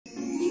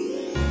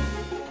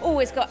Oh,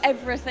 it's got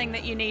everything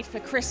that you need for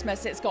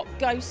Christmas. It's got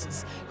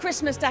ghosts,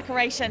 Christmas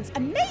decorations,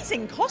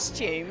 amazing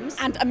costumes,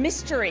 and a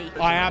mystery.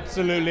 I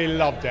absolutely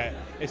loved it.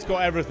 It's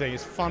got everything.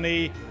 It's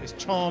funny, it's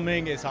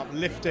charming, it's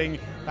uplifting.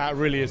 That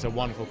really is a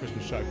wonderful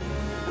Christmas show.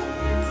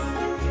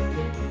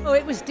 Oh,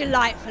 it was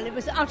delightful. It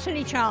was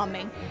utterly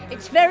charming.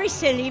 It's very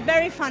silly,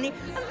 very funny,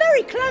 and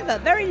very clever,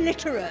 very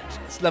literate.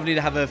 It's lovely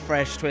to have a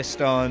fresh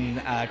twist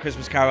on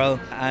Christmas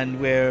Carol, and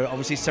we're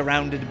obviously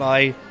surrounded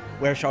by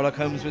where Sherlock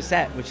Holmes was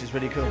set, which is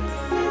really cool.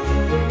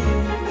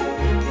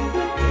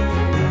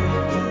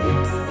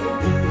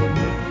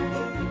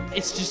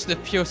 It's just the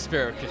pure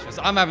spirit of Christmas.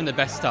 I'm having the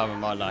best time of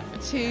my life.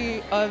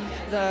 Two of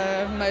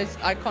the most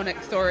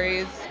iconic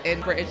stories in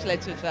British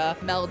literature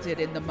melded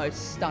in the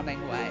most stunning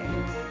way.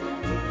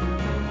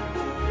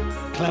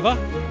 Clever,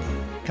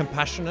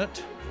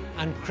 compassionate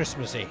and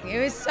Christmassy. It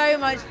was so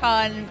much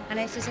fun and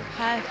it's just a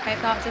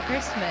perfect part of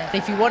Christmas.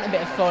 If you want a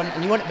bit of fun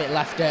and you want a bit of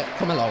laughter,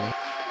 come along.